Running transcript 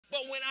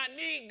So when I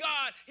need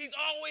God, he's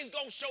always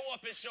going to show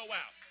up and show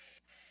out.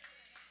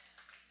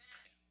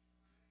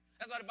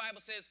 That's why the Bible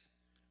says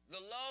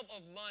the love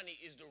of money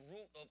is the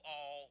root of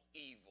all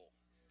evil.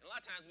 And a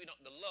lot of times we don't,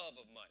 the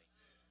love of money.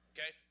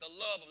 Okay? The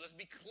love of, let's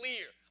be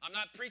clear. I'm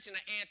not preaching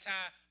an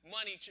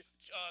anti-money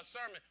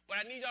sermon,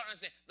 but I need y'all to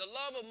understand the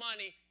love of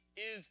money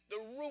is the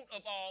root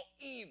of all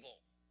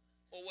evil.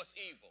 Or what's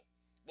evil?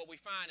 What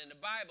we find in the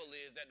Bible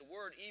is that the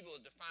word evil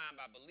is defined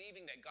by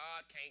believing that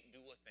God can't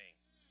do a thing.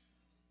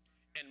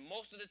 And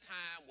most of the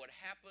time what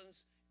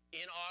happens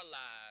in our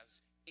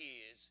lives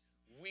is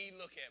we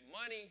look at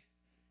money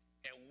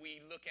and we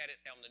look at it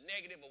on the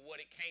negative of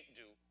what it can't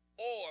do,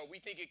 or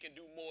we think it can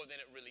do more than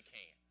it really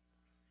can.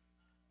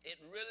 It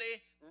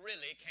really,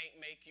 really can't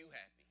make you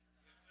happy.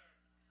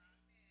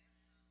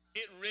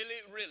 It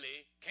really,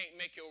 really can't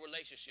make your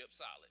relationship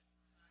solid.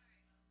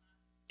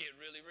 It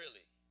really,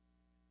 really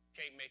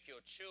can't make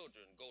your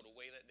children go the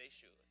way that they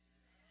should.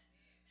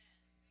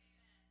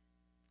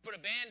 Put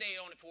a Band-Aid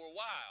on it for a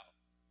while,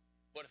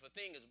 but if a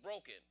thing is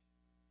broken,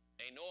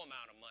 ain't no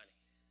amount of money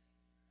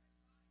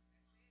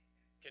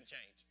can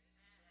change it.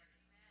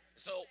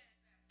 So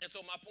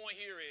my point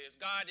here is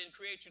God didn't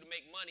create you to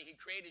make money. He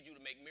created you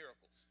to make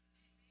miracles.